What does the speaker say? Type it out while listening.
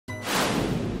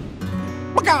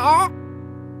Ba-KAW.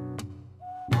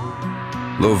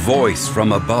 The voice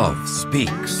from above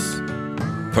speaks.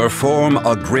 Perform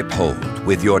a grip hold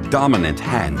with your dominant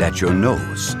hand at your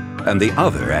nose and the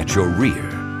other at your rear.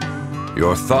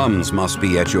 Your thumbs must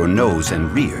be at your nose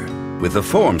and rear, with the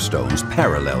form stones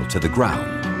parallel to the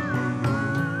ground.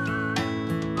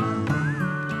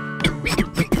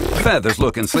 Feathers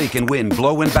looking sleek in wind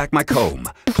blowing back my comb,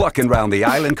 plucking round the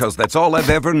island 'cause that's all I've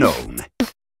ever known.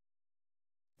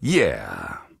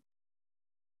 Yeah.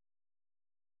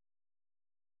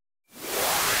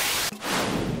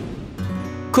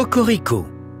 Cocorico.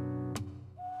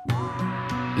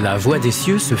 La voix des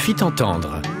cieux se fit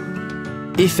entendre.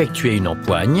 Effectuez une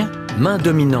empoigne, main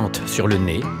dominante sur le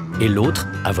nez et l'autre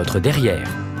à votre derrière.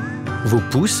 Vos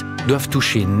pouces doivent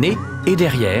toucher nez et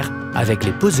derrière avec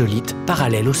les posolites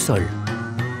parallèles au sol.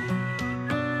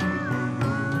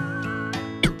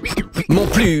 Mon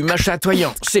plume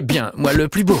chatoyant, c'est bien moi le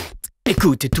plus beau.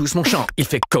 Écoutez tous mon chant, il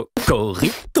fait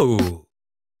cocorico.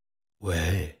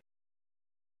 Ouais.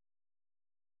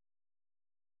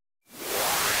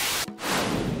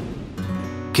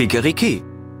 Kikeriki.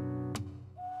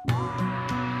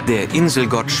 Der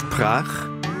Inselgott sprach: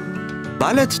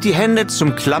 Ballet die Hände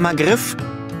zum Klammergriff,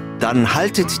 dann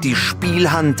haltet die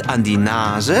Spielhand an die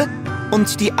Nase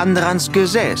und die andere ans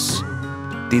Gesäß.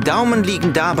 Die Daumen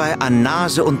liegen dabei an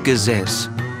Nase und Gesäß.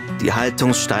 Die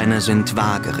Haltungssteine sind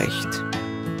waagerecht.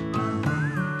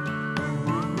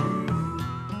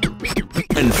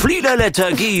 Ein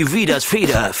Fliederlethargie wie das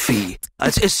Federvieh,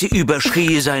 als es sie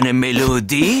überschrie seine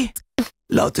Melodie,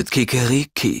 lautet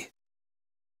Kikeriki.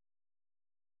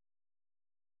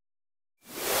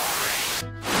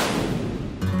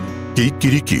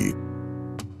 Kikiriki.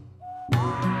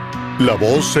 La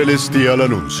voz celestial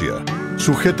anuncia.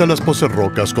 Sujeta las poses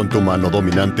rocas con tu mano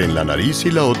dominante en la nariz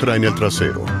y la otra en el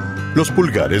trasero. Los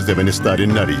pulgares deben estar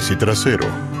en nariz y trasero.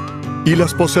 Y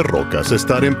las poses rocas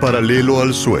estar en paralelo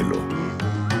al suelo.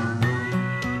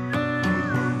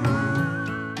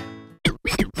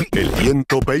 El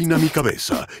viento peina mi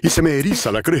cabeza y se me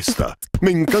eriza la cresta.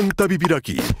 Me encanta vivir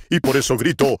aquí y por eso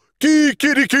grito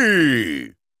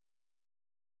 ¡Kikiriki!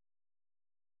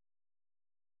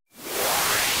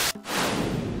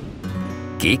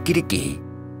 Kikiriki.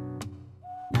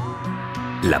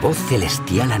 La voz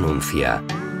celestial anuncia: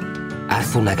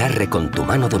 haz un agarre con tu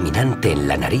mano dominante en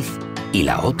la nariz y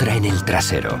la otra en el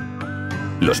trasero.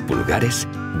 Los pulgares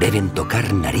deben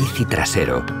tocar nariz y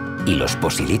trasero y los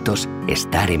posilitos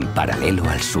estar en paralelo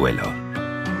al suelo.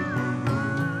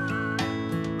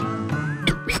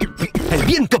 El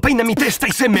viento peina mi testa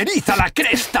y se me eriza la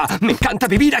cresta. Me encanta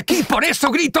vivir aquí, por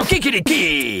eso grito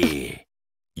Kikiriki.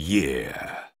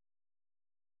 Yeah.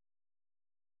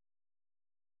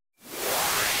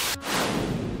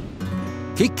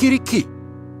 Kikiriki.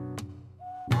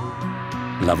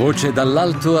 La voce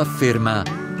dall'alto afferma: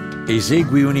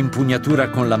 esegui un'impugnatura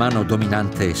con la mano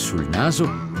dominante sul naso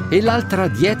e l'altra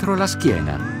dietro la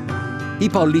schiena. I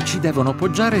pollici devono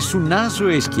poggiare su naso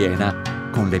e schiena,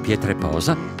 con le pietre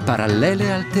posa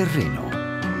parallele al terreno.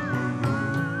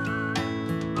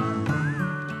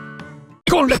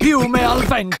 Con le piume al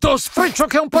vento sfreccio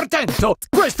che un portento.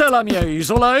 Questa è la mia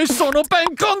isola e sono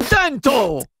ben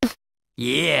contento.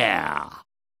 Yeah!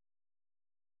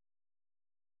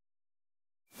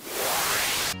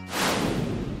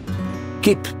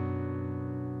 Kip.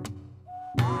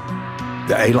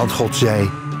 De eilandgod zei: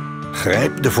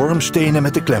 grijp de vormstenen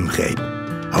met de klemgreep.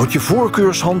 Houd je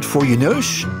voorkeurshand voor je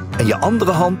neus en je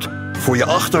andere hand voor je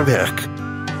achterwerk.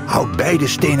 Houd beide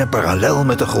stenen parallel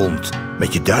met de grond,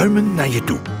 met je duimen naar je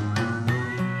toe.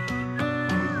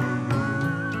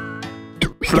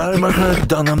 Pluimiger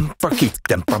dan een parkiet,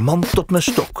 temperament op mijn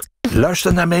stok.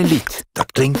 Luister naar mijn lied,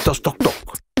 dat klinkt als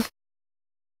tok-tok.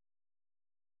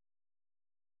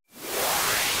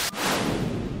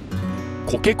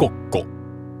 Kokekokko.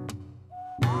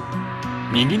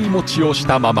 右に餅をし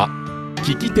たまま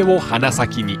利き手を鼻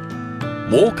先に、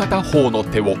もう片方の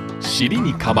手を尻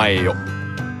に構えよ。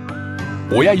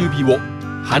親指を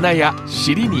鼻や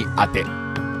尻に当て、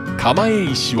構え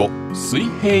石を水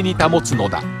平に保つの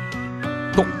だ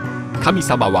と神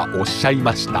様はおっしゃい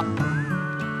ました。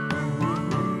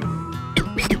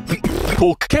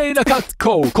滑稽な格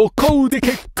好、ここで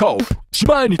結構、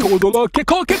島にとどろけ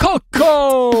コケコッ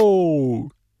コー。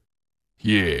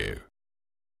Yeah。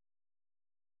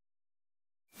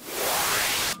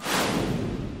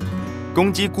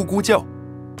公鸡咕咕叫，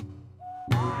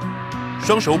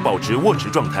双手保持握持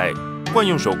状态，惯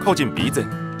用手靠近鼻子，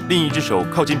另一只手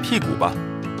靠近屁股吧。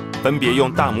分别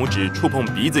用大拇指触碰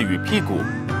鼻子与屁股，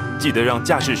记得让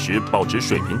架势时保持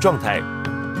水平状态。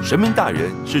神明大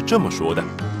人是这么说的。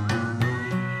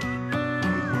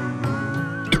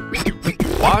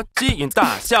滑稽引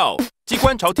大笑，机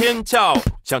关朝天翘，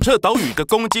响彻岛屿的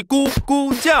公鸡咕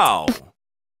咕叫。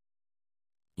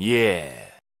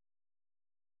耶！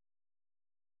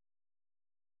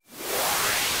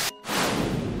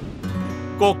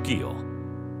 꽃기요.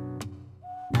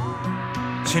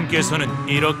 신께서는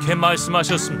이렇게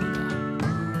말씀하셨습니다.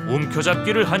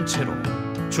 움켜잡기를 한 채로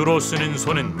주로 쓰는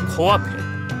손은 코앞에,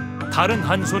 다른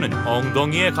한 손은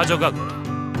엉덩이에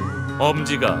가져가거나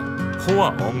엄지가 코와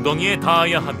엉덩이에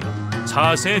닿아야 하며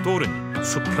자세의 돌은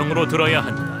수평으로 들어야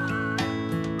한다.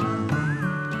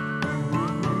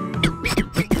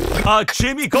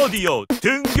 아침이 거디요,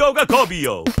 등교가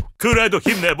겁이요. 그래도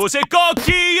힘내보세,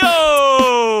 꽃기요!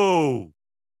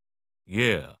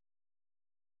 Yeah.